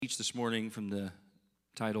teach this morning from the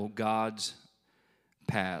title, God's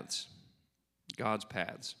Paths. God's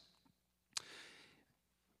Paths.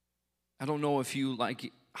 I don't know if you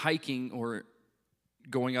like hiking or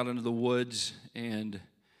going out into the woods and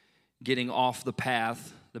getting off the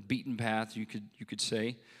path, the beaten path, you could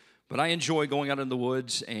say. But I enjoy going out in the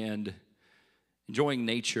woods and enjoying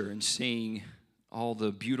nature and seeing all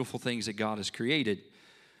the beautiful things that God has created.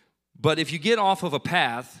 But if you get off of a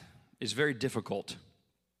path, it's very difficult,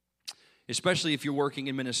 especially if you're working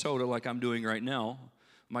in Minnesota like I'm doing right now.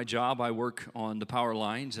 My job, I work on the power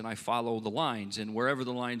lines, and I follow the lines, and wherever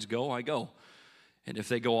the lines go, I go. And if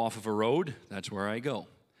they go off of a road, that's where I go.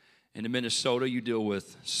 And in Minnesota, you deal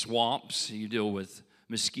with swamps, you deal with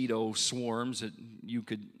mosquito swarms that you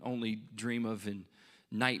could only dream of in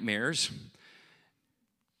nightmares.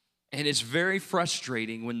 And it's very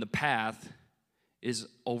frustrating when the path is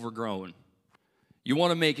overgrown. You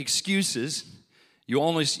want to make excuses.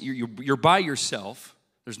 You're by yourself.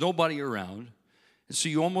 There's nobody around. And so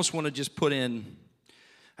you almost want to just put in,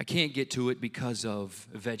 I can't get to it because of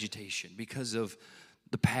vegetation, because of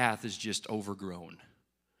the path is just overgrown.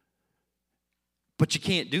 But you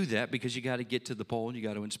can't do that because you got to get to the pole and you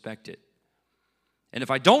got to inspect it. And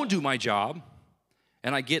if I don't do my job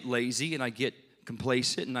and I get lazy and I get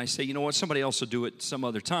complacent and I say, you know what, somebody else will do it some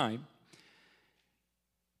other time,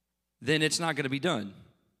 then it's not going to be done.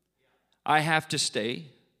 I have to stay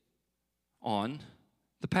on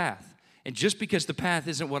the path. And just because the path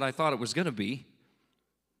isn't what I thought it was going to be,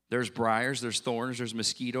 there's briars, there's thorns, there's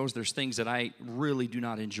mosquitoes, there's things that I really do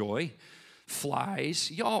not enjoy. Flies.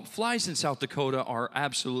 Y'all, flies in South Dakota are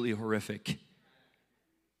absolutely horrific.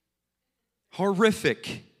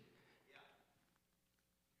 Horrific.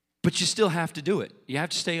 But you still have to do it. You have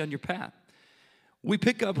to stay on your path. We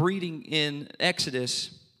pick up reading in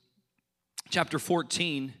Exodus chapter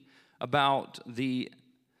 14 about the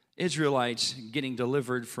Israelites getting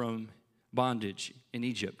delivered from bondage in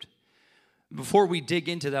Egypt. Before we dig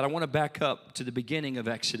into that, I want to back up to the beginning of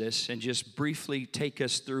Exodus and just briefly take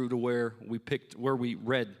us through to where we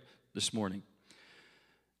read this morning.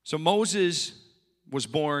 So Moses was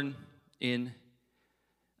born in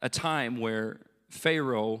a time where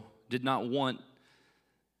Pharaoh did not want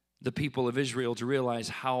the people of Israel to realize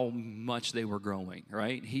how much they were growing,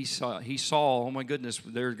 right? He saw, oh my goodness,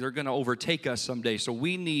 they're going to overtake us someday, so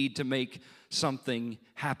we need to make something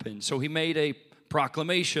happen. So he made a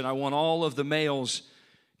proclamation, I want all of the males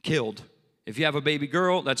killed. If you have a baby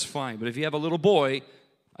girl, that's fine, but if you have a little boy,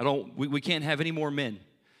 we can't have any more men.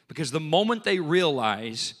 Because the moment they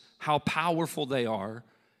realize how powerful they are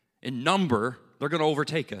in number, they're going to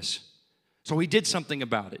overtake us. So he did something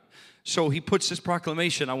about it. So he puts this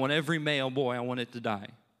proclamation, I want every male boy, I want it to die.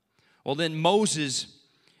 Well, then Moses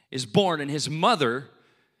is born, and his mother,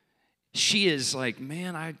 she is like,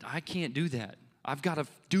 man, I can't do that. I've got to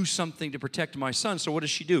do something to protect my son. So what does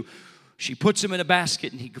she do? She puts him in a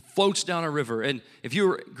basket, and he floats down a river. And if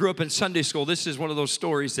you grew up in Sunday school, this is one of those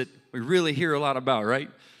stories that we really hear a lot about, right?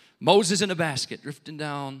 Moses in a basket, drifting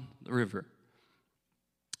down the river.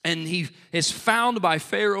 And he is found by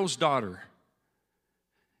Pharaoh's daughter.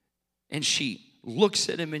 And she looks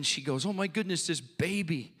at him and she goes, oh my goodness, this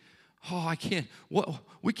baby. Oh, I can't.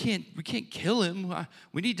 We can't kill him.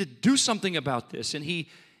 We need to do something about this. And he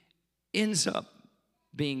ends up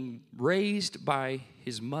being raised by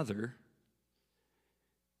his mother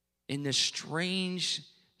in this strange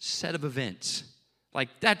set of events. Like,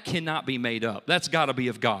 that cannot be made up. That's got to be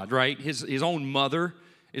of God, right? His own mother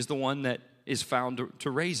is the one that is found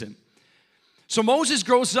to raise him. So Moses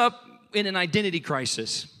grows up in an identity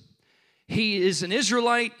crisis. He is an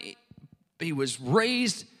Israelite. He was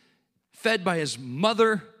raised, fed by his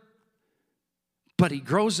mother, but he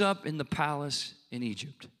grows up in the palace in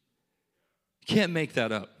Egypt. You can't make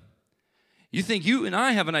that up. You think you and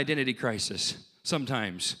I have an identity crisis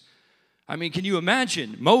sometimes. I mean, can you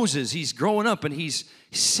imagine Moses? He's growing up and he's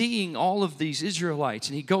seeing all of these Israelites,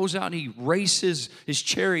 and he goes out and he races his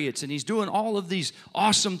chariots, and he's doing all of these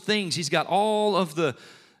awesome things. He's got all of the,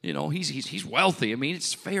 he's wealthy. I mean,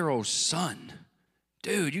 it's Pharaoh's son.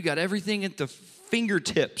 Dude, you got everything at the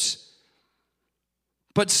fingertips.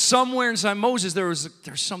 But somewhere inside Moses, there's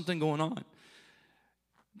something going on.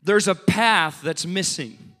 There's a path that's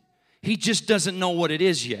missing. He just doesn't know what it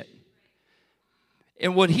is yet.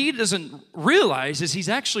 And what he doesn't realize is he's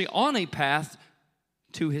actually on a path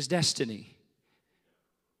to his destiny.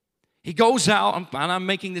 He goes out, and I'm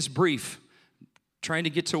making this brief, trying to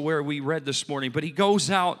get to where we read this morning, but he goes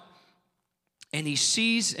out and he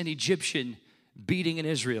sees an Egyptian beating an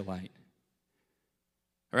Israelite.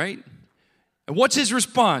 Right? And what's his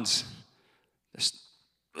response?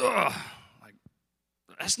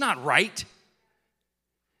 That's not right.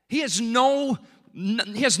 He has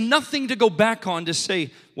nothing to go back on to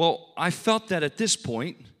say, well, I felt that at this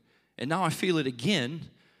point, and now I feel it again.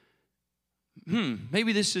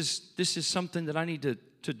 Maybe this is something that I need to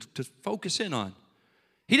focus in on.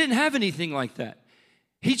 He didn't have anything like that.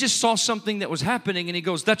 He just saw something that was happening, and he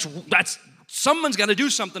goes, that's someone's got to do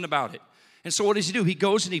something about it. And so what does he do? He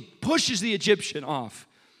goes and he pushes the Egyptian off.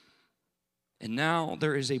 And now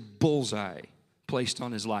there is a bullseye placed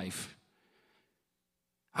on his life.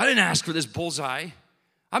 I didn't ask for this bullseye.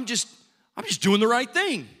 I'm just doing the right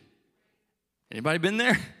thing. Anybody been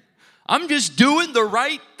there? I'm just doing the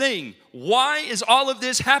right thing. Why is all of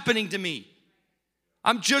this happening to me?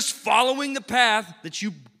 I'm just following the path that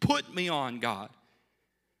you put me on, God.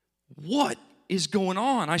 What is going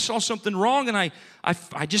on? I saw something wrong and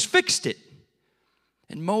I just fixed it.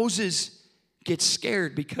 And Moses gets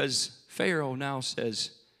scared because Pharaoh now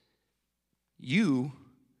says, you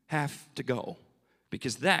have to go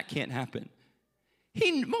because that can't happen.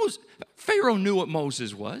 Pharaoh knew what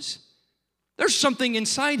Moses was. There's something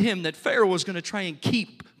inside him that Pharaoh was going to try and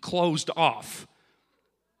keep closed off.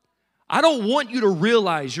 I don't want you to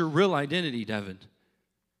realize your real identity, Devin.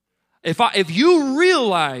 If you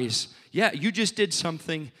realize, you just did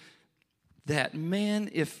something that, man,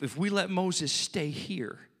 if we let Moses stay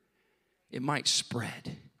here, it might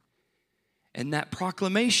spread. And that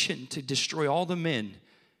proclamation to destroy all the men,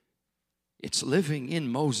 it's living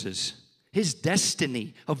in Moses. His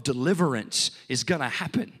destiny of deliverance is going to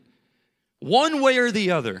happen one way or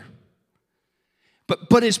the other.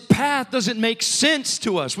 But his path doesn't make sense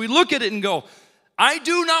to us. We look at it and go, I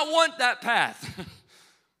do not want that path.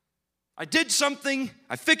 I did something,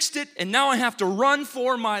 I fixed it, and now I have to run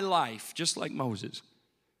for my life, just like Moses.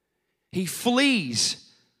 He flees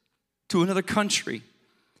to another country,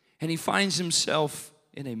 and he finds himself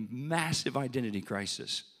in a massive identity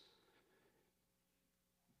crisis.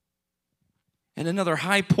 And another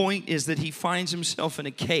high point is that he finds himself in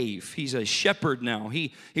a cave. He's a shepherd now.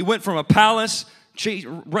 He went from a palace,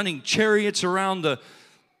 running chariots around the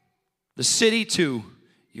city, to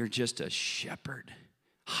you're just a shepherd,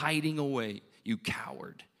 hiding away, you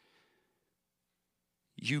coward.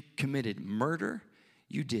 You committed murder.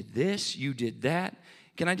 You did this. You did that.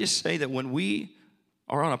 Can I just say that when we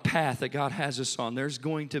are on a path that God has us on, there's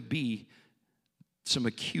going to be some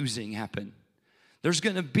accusing happen. There's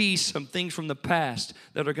going to be some things from the past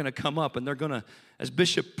that are going to come up, and they're going to, as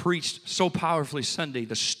Bishop preached so powerfully Sunday,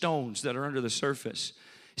 the stones that are under the surface.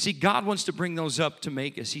 See, God wants to bring those up to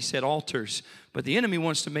make, as he said, altars, but the enemy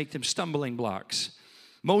wants to make them stumbling blocks.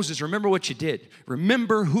 Moses, remember what you did.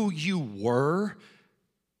 Remember who you were.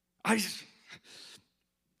 I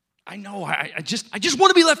know, I just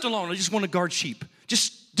want to be left alone. I just want to guard sheep.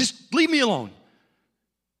 Just leave me alone.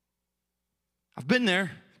 I've been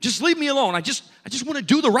there. Just leave me alone. I just want to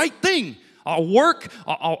do the right thing. I'll work.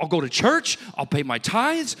 I'll go to church. I'll pay my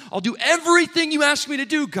tithes. I'll do everything you ask me to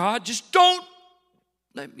do, God. Just don't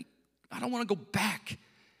let me. I don't want to go back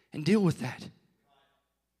and deal with that.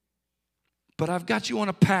 But I've got you on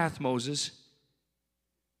a path, Moses.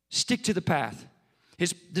 Stick to the path.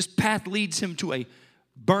 This path leads him to a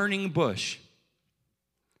burning bush.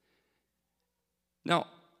 Now,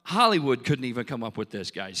 Hollywood couldn't even come up with this,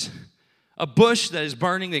 guys. A bush that is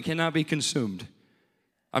burning that cannot be consumed.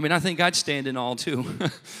 I mean, I think I'd stand in awe too.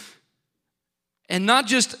 And not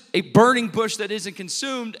just a burning bush that isn't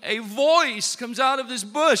consumed, a voice comes out of this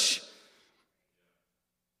bush.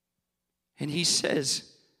 And he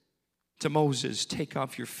says to Moses, take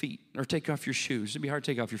off your feet, or take off your shoes. It'd be hard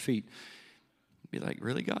to take off your feet. Be like,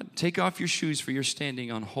 really, God? Take off your shoes, for you're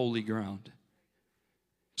standing on holy ground.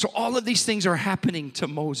 So all of these things are happening to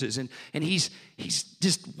Moses, and he's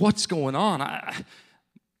just, what's going on?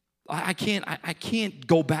 I can't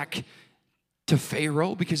go back to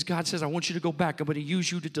Pharaoh, because God says, I want you to go back. I'm going to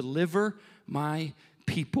use you to deliver my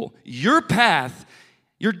people. Your path,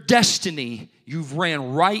 your destiny, you've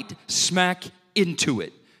ran right smack into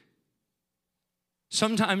it.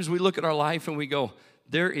 Sometimes we look at our life and we go,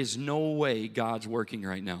 there is no way God's working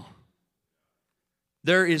right now.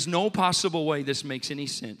 There is no possible way this makes any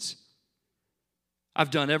sense. I've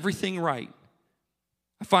done everything right.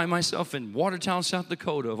 I find myself in Watertown, South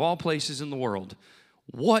Dakota, of all places in the world.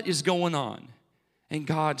 What is going on? And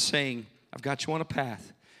God's saying, I've got you on a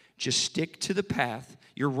path. Just stick to the path.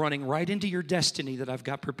 You're running right into your destiny that I've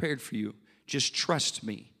got prepared for you. Just trust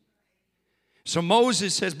me. So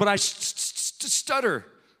Moses says, but I stutter.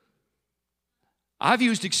 I've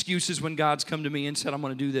used excuses when God's come to me and said, I'm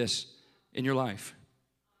going to do this in your life.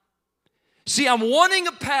 See, I'm wanting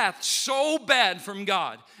a path so bad from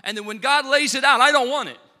God. And then when God lays it out, I don't want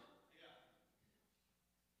it.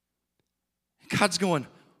 God's going,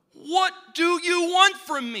 what do you want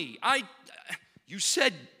from me? You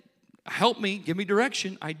said, help me, give me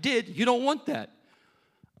direction. I did. You don't want that.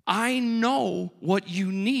 I know what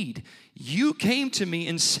you need. You came to me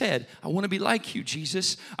and said, I want to be like you,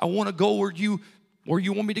 Jesus. I want to go where you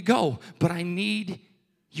want me to go. But I need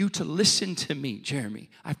you to listen to me, Jeremy.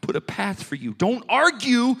 I've put a path for you. Don't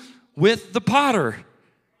argue with the potter.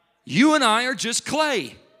 You and I are just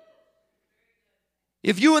clay.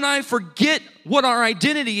 If you and I forget what our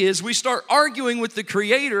identity is, we start arguing with the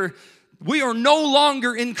Creator, we are no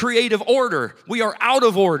longer in creative order. We are out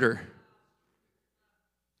of order.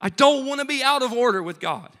 I don't want to be out of order with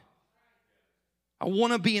God. I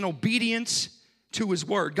want to be in obedience to His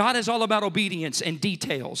Word. God is all about obedience and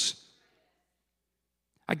details.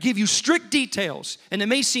 I give you strict details, and it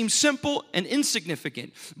may seem simple and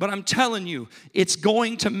insignificant, but I'm telling you, it's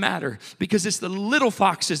going to matter because it's the little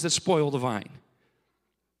foxes that spoil the vine.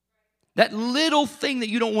 That little thing that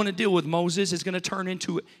you don't want to deal with, Moses, is going to turn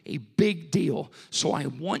into a big deal. So I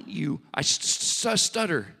want you, I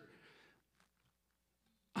stutter.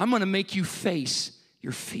 I'm going to make you face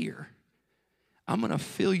your fear. I'm going to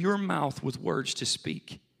fill your mouth with words to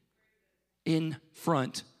speak in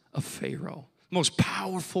front of Pharaoh, most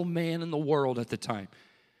powerful man in the world at the time.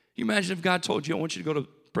 You imagine if God told you, I want you to go to the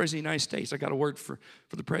President of the United States. I got a word for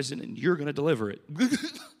the President, and you're going to deliver it.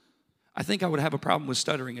 I think I would have a problem with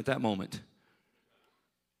stuttering at that moment.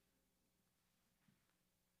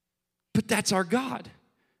 But that's our God.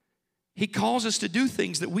 He calls us to do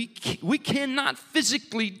things that we cannot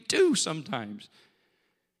physically do sometimes.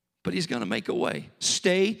 But He's going to make a way.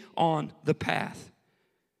 Stay on the path.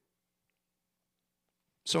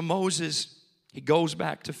 So Moses, he goes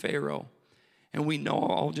back to Pharaoh. And we know,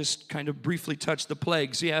 I'll just kind of briefly touch the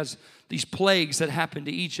plagues. He has these plagues that happen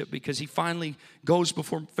to Egypt because he finally goes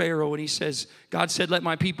before Pharaoh and he says, God said, let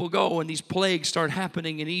my people go. And these plagues start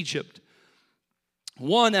happening in Egypt,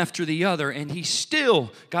 one after the other. And he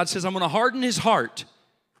still, God says, I'm going to harden his heart.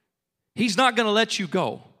 He's not going to let you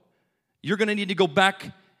go. You're going to need to go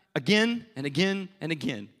back again and again and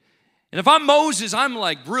again. And if I'm Moses, I'm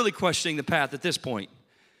like really questioning the path at this point.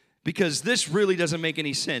 Because this really doesn't make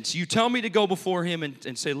any sense. You tell me to go before him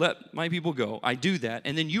and say, let my people go. I do that.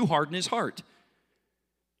 And then you harden his heart.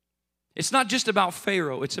 It's not just about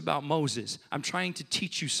Pharaoh. It's about Moses. I'm trying to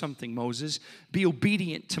teach you something, Moses. Be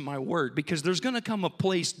obedient to my word. Because there's going to come a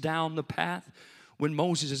place down the path when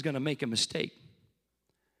Moses is going to make a mistake.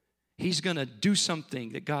 He's going to do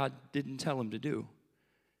something that God didn't tell him to do.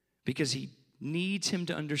 Because he needs him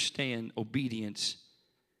to understand obedience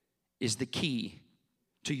is the key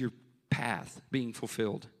to your path being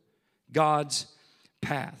fulfilled. God's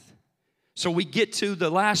path. So we get to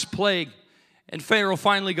the last plague, and Pharaoh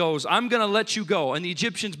finally goes, I'm going to let you go. And the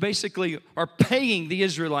Egyptians basically are paying the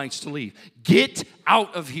Israelites to leave. Get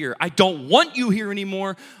out of here. I don't want you here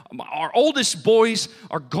anymore. Our oldest boys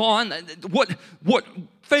are gone. What,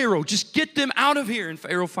 Pharaoh, just get them out of here. And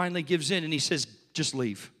Pharaoh finally gives in, and he says, just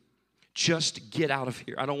leave. Just get out of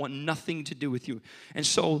here. I don't want nothing to do with you. And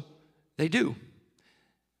so they do.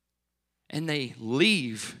 And they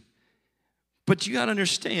leave. But you got to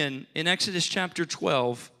understand, in Exodus chapter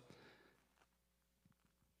 12,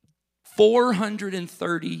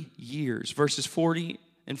 430 years, verses 40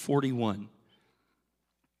 and 41.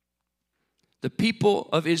 The people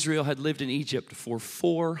of Israel had lived in Egypt for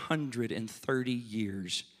 430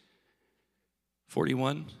 years.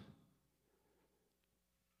 41.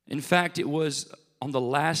 In fact, it was on the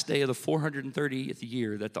last day of the 430th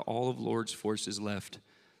year that all of the Lord's forces left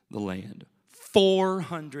the land.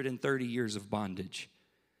 430 years of bondage.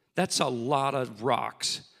 That's a lot of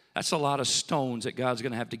rocks. That's a lot of stones that God's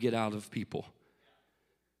going to have to get out of people.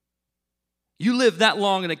 You live that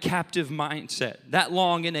long in a captive mindset, that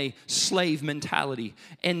long in a slave mentality,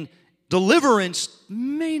 and deliverance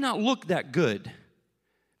may not look that good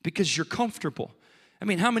because you're comfortable. I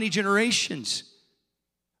mean, how many generations,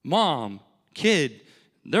 mom, kid,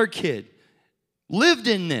 their kid, lived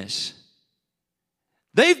in this?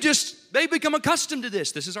 They've become accustomed to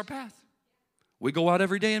this. This is our path. We go out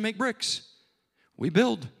every day and make bricks. We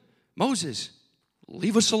build. Moses,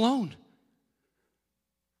 leave us alone.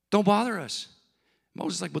 Don't bother us.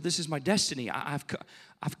 Moses is like, but this is my destiny. I've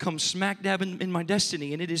come smack dab in my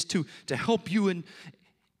destiny, and it is to help you and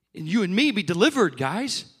you and me be delivered,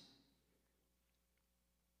 guys.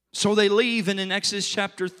 So they leave, and in Exodus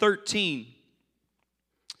chapter 13,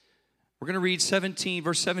 we're going to read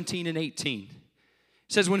verse 17 and 18.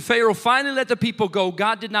 It says, when Pharaoh finally let the people go,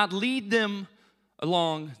 God did not lead them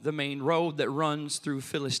along the main road that runs through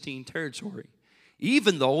Philistine territory,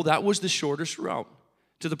 even though that was the shortest route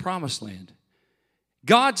to the promised land.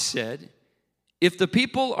 God said, if the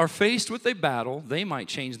people are faced with a battle, they might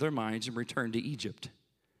change their minds and return to Egypt.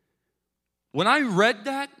 When I read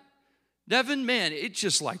that, Devin, man, it's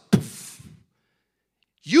just like, poof.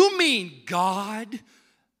 You mean God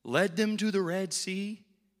led them to the Red Sea?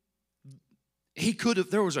 He could have,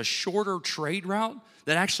 there was a shorter trade route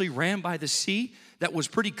that actually ran by the sea that was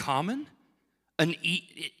pretty common.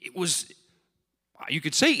 It was, you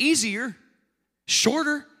could say easier,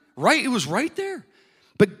 shorter, right? It was right there.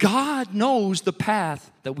 But God knows the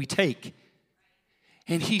path that we take.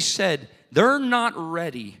 And he said, they're not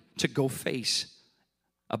ready to go face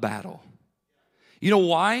a battle. You know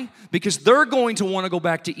why? Because they're going to want to go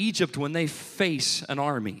back to Egypt when they face an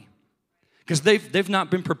army. Because they've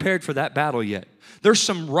not been prepared for that battle yet. There's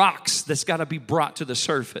some rocks that's got to be brought to the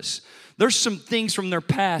surface. There's some things from their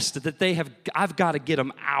past that I've got to get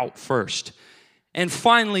them out first. And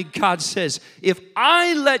finally, God says, if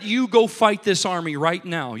I let you go fight this army right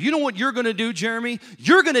now, you know what you're going to do, Jeremy?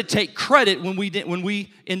 You're going to take credit when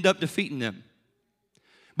we end up defeating them.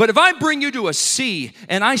 But if I bring you to a sea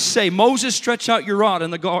and I say, Moses, stretch out your rod,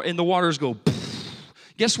 and the waters go,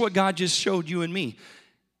 guess what God just showed you and me?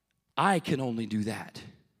 I can only do that.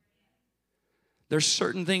 There's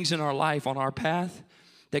certain things in our life, on our path,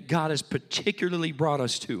 that God has particularly brought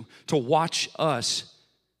us to watch us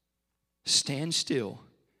stand still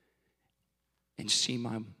and see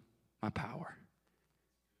my power.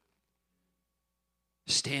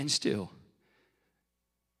 Stand still.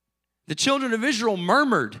 The children of Israel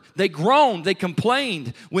murmured, they groaned, they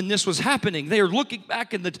complained when this was happening. They are looking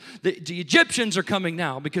back and the Egyptians are coming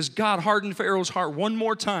now because God hardened Pharaoh's heart one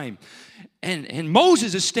more time. And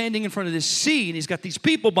Moses is standing in front of this sea and he's got these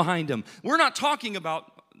people behind him. We're not talking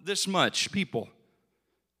about this much people.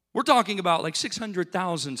 We're talking about like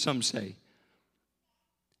 600,000, some say,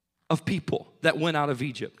 of people that went out of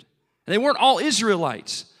Egypt. And they weren't all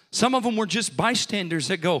Israelites. Some of them were just bystanders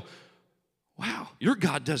that go, wow, your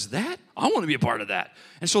God does that? I want to be a part of that.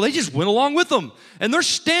 And so they just went along with them. And they're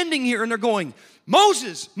standing here and they're going,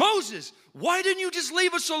 Moses, Moses, why didn't you just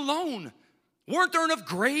leave us alone? Weren't there enough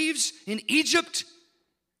graves in Egypt?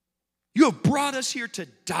 You have brought us here to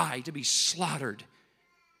die, to be slaughtered.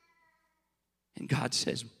 And God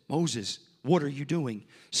says, Moses, what are you doing?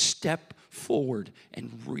 Step forward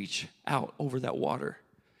and reach out over that water.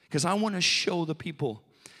 Because I want to show the people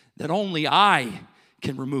that only I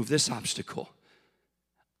can remove this obstacle.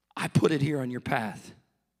 I put it here on your path.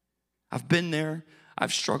 I've been there.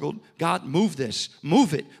 I've struggled. God, move this.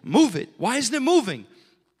 Move it. Move it. Why isn't it moving?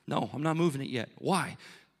 No, I'm not moving it yet. Why?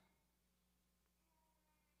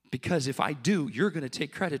 Because if I do, you're going to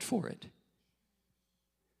take credit for it.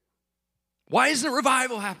 Why isn't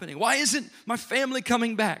revival happening? Why isn't my family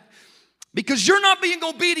coming back? Because you're not being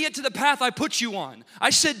obedient to the path I put you on. I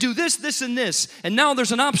said do this, this, and this, and now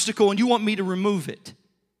there's an obstacle and you want me to remove it.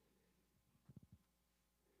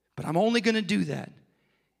 But I'm only going to do that.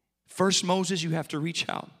 First, Moses, you have to reach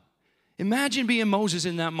out. Imagine being Moses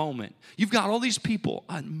in that moment. You've got all these people,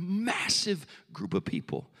 a massive group of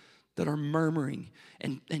people that are murmuring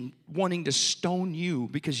and wanting to stone you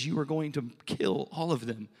because you are going to kill all of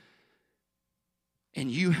them. And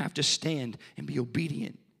you have to stand and be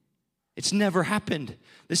obedient. It's never happened.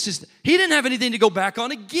 He didn't have anything to go back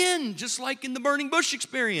on again, just like in the burning bush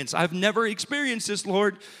experience. I've never experienced this,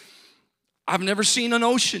 Lord. I've never seen an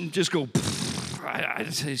ocean just go,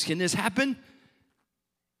 can this happen?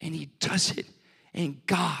 And he does it, and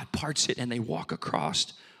God parts it, and they walk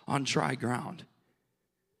across on dry ground.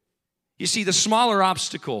 You see, the smaller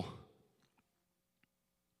obstacle,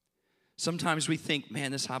 sometimes we think,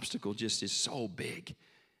 man, this obstacle just is so big.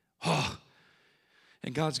 Oh,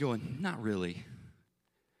 and God's going, not really.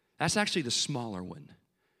 That's actually the smaller one.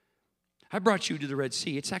 I brought you to the Red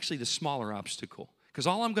Sea. It's actually the smaller obstacle. Because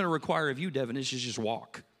all I'm going to require of you, Devin, is just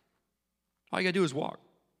walk. All you got to do is walk.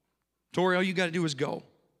 Tori, all you got to do is go.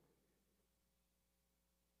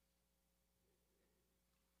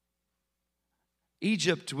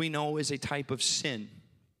 Egypt, we know, is a type of sin.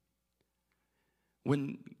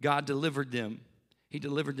 When God delivered them, he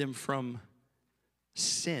delivered them from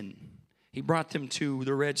sin. He brought them to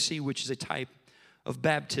the Red Sea, which is a type of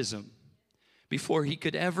baptism. Before he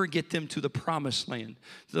could ever get them to the promised land,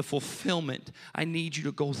 to the fulfillment, I need you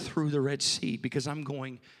to go through the Red Sea because I'm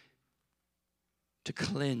going to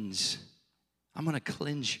cleanse. I'm going to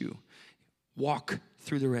cleanse you. Walk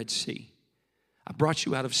through the Red Sea. I brought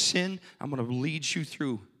you out of sin. I'm going to lead you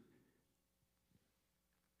through.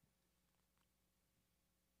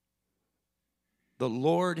 The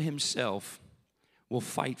Lord himself will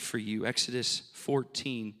fight for you. Exodus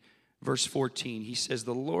 14, verse 14. He says,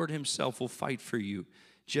 the Lord himself will fight for you.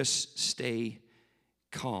 Just stay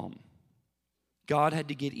calm. God had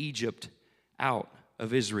to get Egypt out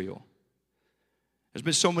of Israel. There's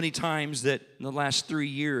been so many times that in the last 3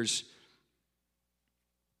 years,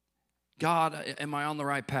 God, am I on the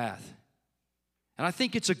right path? And I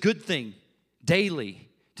think it's a good thing daily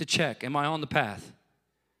to check, am I on the path?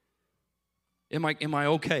 Am I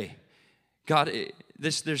okay? God,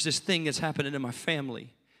 there's this thing that's happening in my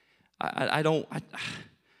family. I don't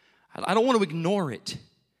want to ignore it.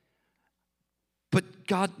 But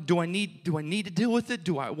God, do I need to deal with it?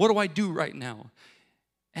 What do I do right now?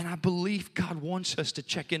 And I believe God wants us to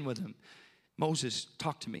check in with him. Moses,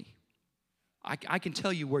 talk to me. I can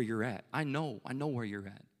tell you where you're at. I know where you're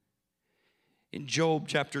at. In Job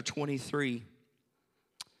chapter 23,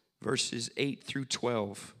 verses 8 through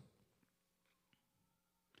 12.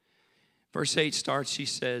 Verse 8 starts, he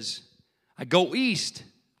says, I go east,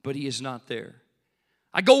 but he is not there.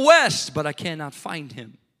 I go west, but I cannot find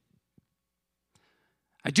him.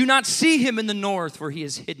 I do not see him in the north, for he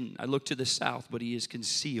is hidden. I look to the south, but he is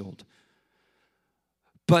concealed.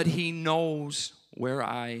 But he knows where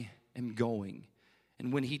I am going.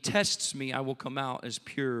 And when he tests me, I will come out as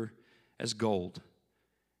pure as gold.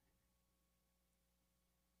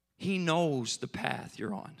 He knows the path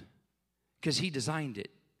you're on because he designed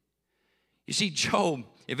it. You see, Job,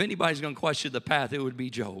 if anybody's going to question the path, it would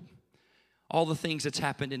be Job. All the things that's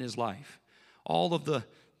happened in his life, all of the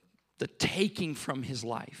taking from his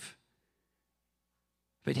life.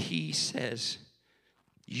 But he says,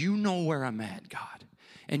 you know where I'm at, God.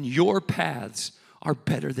 And your paths are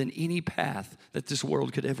better than any path that this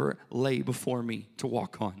world could ever lay before me to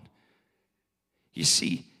walk on. You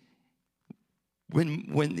see,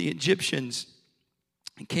 when the Egyptians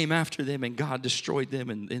came after them and God destroyed them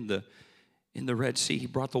in the Red Sea, he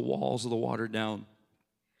brought the walls of the water down.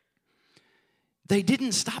 They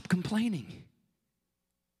didn't stop complaining.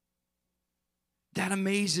 That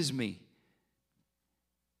amazes me.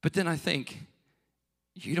 But then I think,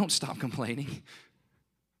 you don't stop complaining.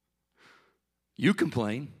 You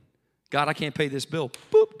complain. God, I can't pay this bill.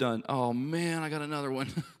 Boop, done. Oh man, I got another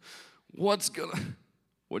one. What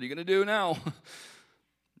are you gonna do now?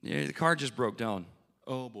 Yeah, the car just broke down.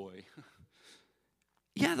 Oh boy.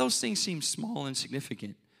 Yeah, those things seem small and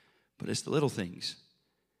significant, but it's the little things.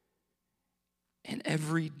 And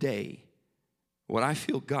every day, what I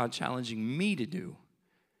feel God challenging me to do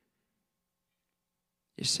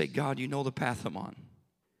is say, God, you know the path I'm on.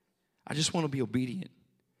 I just want to be obedient.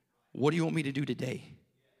 What do you want me to do today?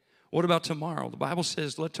 What about tomorrow? The Bible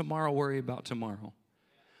says, let tomorrow worry about tomorrow.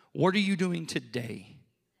 What are you doing today?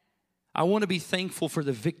 I want to be thankful for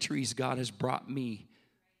the victories God has brought me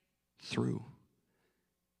through,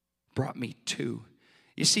 brought me to.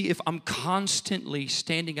 You see, if I'm constantly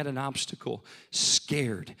standing at an obstacle,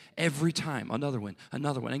 scared every time, another one,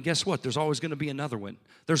 and guess what? There's always going to be another one.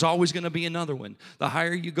 There's always going to be another one. The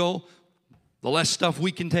higher you go, the less stuff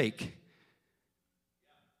we can take.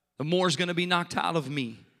 The more is going to be knocked out of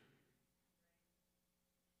me.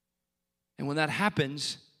 And when that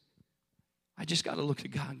happens, I just got to look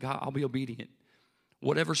at God. God, I'll be obedient.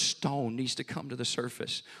 Whatever stone needs to come to the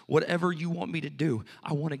surface, whatever you want me to do,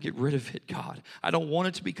 I want to get rid of it, God. I don't want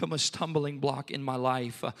it to become a stumbling block in my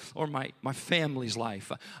life or my family's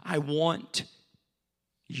life. I want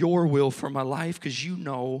your will for my life because you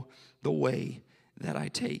know the way that I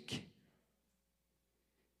take.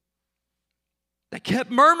 They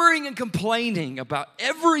kept murmuring and complaining about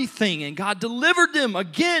everything, and God delivered them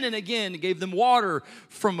again and again. He gave them water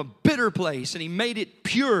from a bitter place, and he made it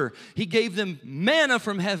pure. He gave them manna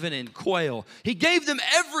from heaven and quail. He gave them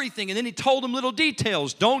everything, and then he told them little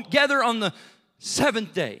details. Don't gather on the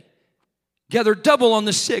 7th day. Gather double on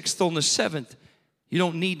the 6th, on the 7th. You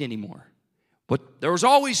don't need any more. But there was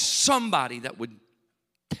always somebody that would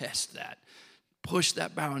test that, push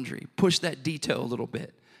that boundary, push that detail a little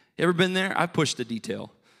bit. Ever been there? I've pushed the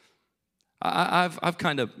detail. I've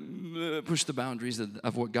kind of pushed the boundaries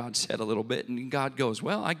of what God said a little bit, and God goes,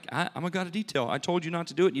 well, I'm a God of detail. I told you not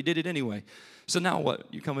to do it, and you did it anyway. So now what?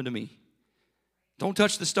 You're coming to me. Don't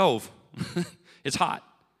touch the stove. It's hot.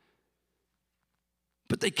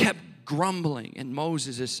 But they kept grumbling, and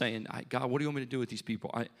Moses is saying, God, what do you want me to do with these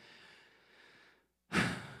people?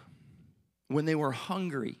 When they were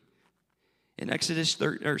hungry, in Exodus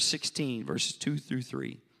 16, verses 2 through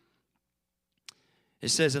 3, it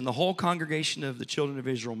says, and the whole congregation of the children of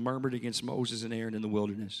Israel murmured against Moses and Aaron in the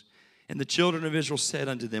wilderness. And the children of Israel said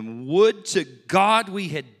unto them, would to God we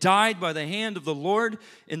had died by the hand of the Lord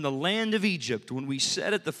in the land of Egypt, when we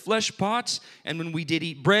sat at the flesh pots, and when we did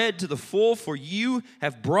eat bread to the full, for you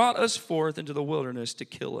have brought us forth into the wilderness to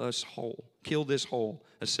kill this whole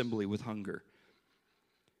assembly with hunger.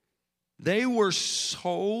 They were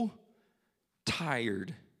so tired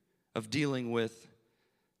tired of dealing with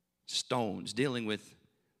stones, dealing with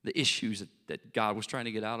the issues that God was trying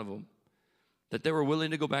to get out of them, that they were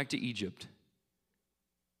willing to go back to Egypt.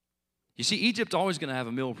 You see, Egypt's always going to have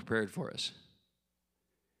a meal prepared for us.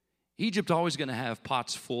 Egypt's always going to have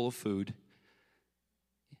pots full of food.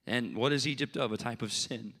 And what is Egypt of? A type of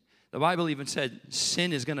sin. The Bible even said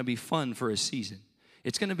sin is going to be fun for a season.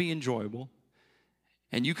 It's going to be enjoyable.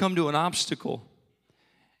 And you come to an obstacle,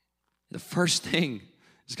 the first thing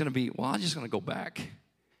is going to be, well, I'm just going to go back.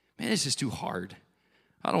 Man, this is too hard.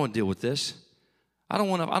 I don't want to deal with this. I don't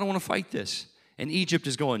want to fight this. And Egypt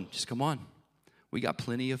is going, just come on. We got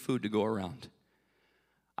plenty of food to go around.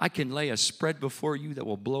 I can lay a spread before you that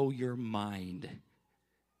will blow your mind.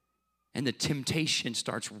 And the temptation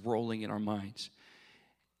starts rolling in our minds.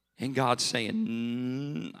 And God's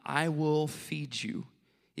saying, I will feed you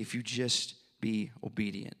if you just be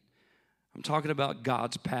obedient. I'm talking about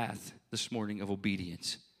God's path this morning of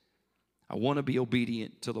obedience. I want to be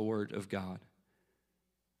obedient to the word of God.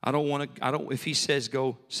 If he says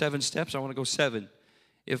go 7 steps, I want to go 7.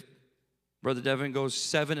 If Brother Devin goes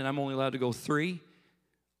 7 and I'm only allowed to go 3,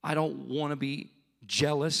 I don't want to be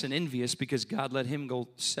jealous and envious because God let him go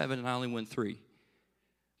 7 and I only went 3.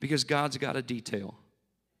 Because God's got a detail.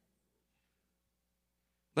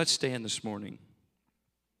 Let's stand this morning.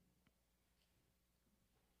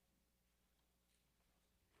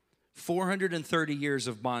 "430 years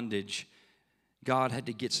of bondage, God had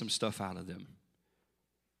to get some stuff out of them.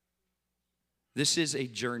 This is a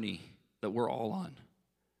journey that we're all on.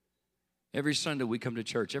 Every Sunday we come to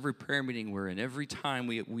church, every prayer meeting we're in, every time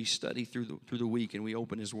we study through the week and we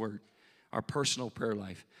open His Word, our personal prayer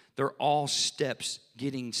life, they're all steps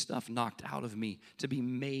getting stuff knocked out of me to be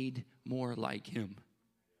made more like Him.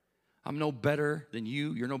 I'm no better than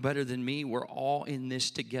you. You're no better than me. We're all in this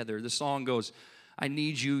together. The song goes, I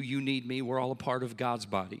need you, you need me. We're all a part of God's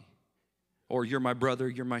body. Or you're my brother,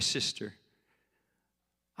 you're my sister.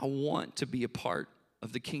 I want to be a part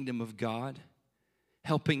of the kingdom of God,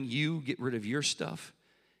 helping you get rid of your stuff,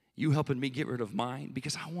 you helping me get rid of mine,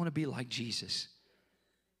 because I want to be like Jesus.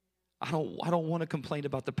 I don't want to complain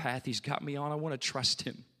about the path He's got me on. I want to trust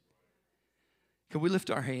Him. Can we lift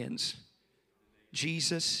our hands?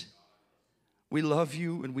 Jesus, we love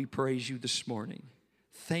you and we praise you this morning.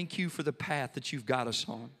 Thank you for the path that you've got us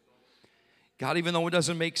on. God, even though it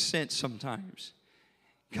doesn't make sense sometimes,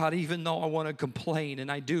 God, even though I want to complain, and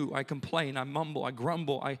I do, I complain, I mumble, I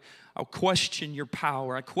grumble, I'll question your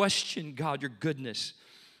power, I question, God, your goodness,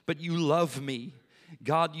 but you love me.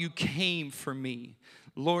 God, you came for me.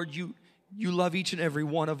 Lord, you love each and every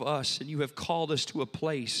one of us, and you have called us to a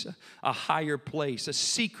place, a higher place, a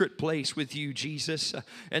secret place with you, Jesus.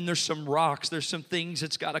 And there's some rocks, there's some things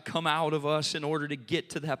that's got to come out of us in order to get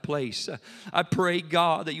to that place. I pray,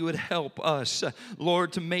 God, that you would help us,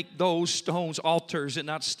 Lord, to make those stones altars and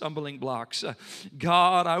not stumbling blocks.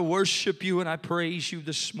 God, I worship you and I praise you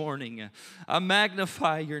this morning. I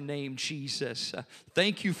magnify your name, Jesus.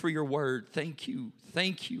 Thank you for your word. Thank you,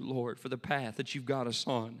 Lord, for the path that you've got us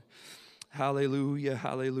on. Hallelujah,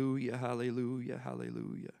 hallelujah, hallelujah,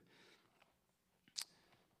 hallelujah.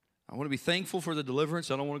 I want to be thankful for the deliverance.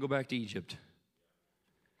 I don't want to go back to Egypt.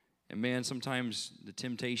 And man, sometimes the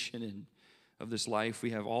temptation of this life,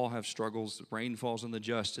 we all have struggles. The rain falls on the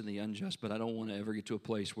just and the unjust, but I don't want to ever get to a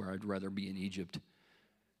place where I'd rather be in Egypt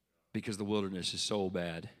because the wilderness is so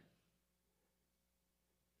bad.